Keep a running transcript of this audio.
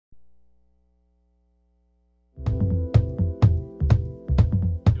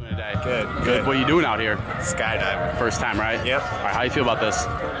Good. What are you doing out here? Skydiving. First time, right? Yep. All right, how do you feel about this?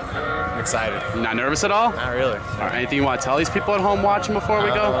 I'm excited. You're not nervous at all? Not really. All right, anything you want to tell these people at home watching before we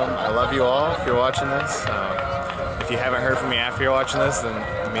go? I love you all if you're watching this. If you haven't heard from me after you're watching this, then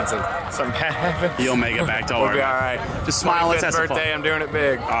it means that something bad happened. You'll make it back, don't We'll worry. be all right. Just smile, let's have some fun. birthday, I'm doing it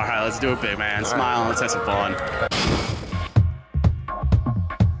big. All right, let's do it big, man. Smile, let's have some fun.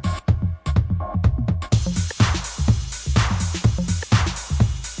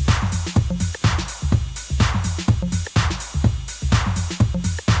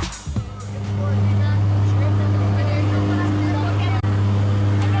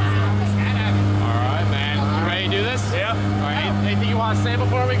 Say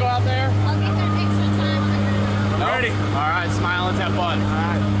before we go out there? I'll get that extra time. I'm ready. All right, smile, let's have fun. All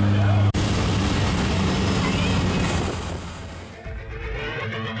right.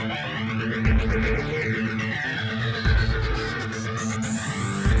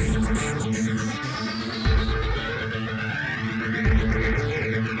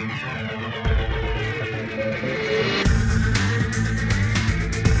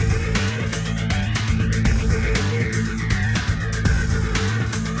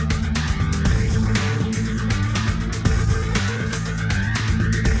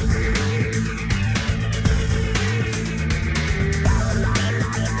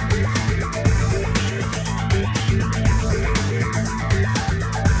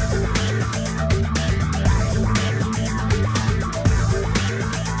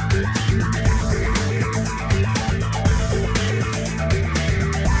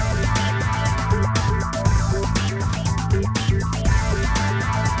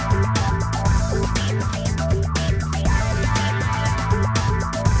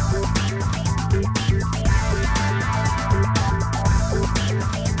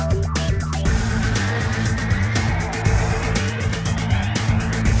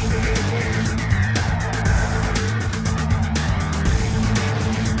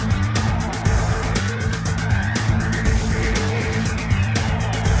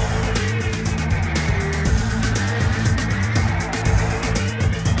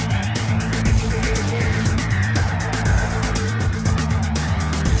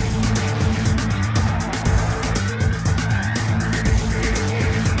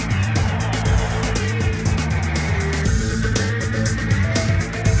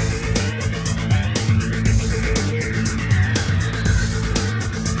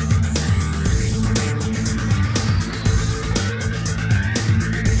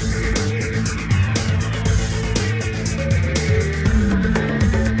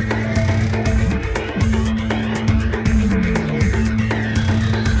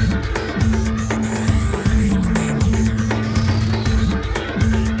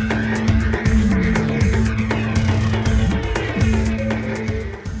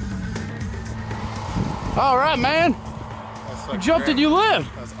 All right, man. You jumped and you lived.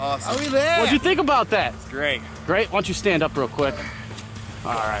 That's awesome. Oh, we lived. What'd you think about that? It's great. Great. Why don't you stand up real quick?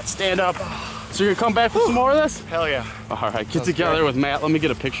 All right, stand up. So you're gonna come back for some more of this? Hell yeah. All right, get together with Matt. Let me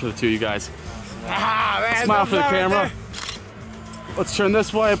get a picture of the two of you guys. Ah, man. Smile for the camera. Let's turn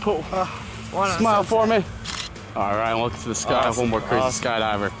this way and put smile for me. All right, look to the sky. Awesome. One more crazy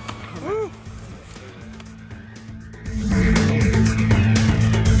skydiver.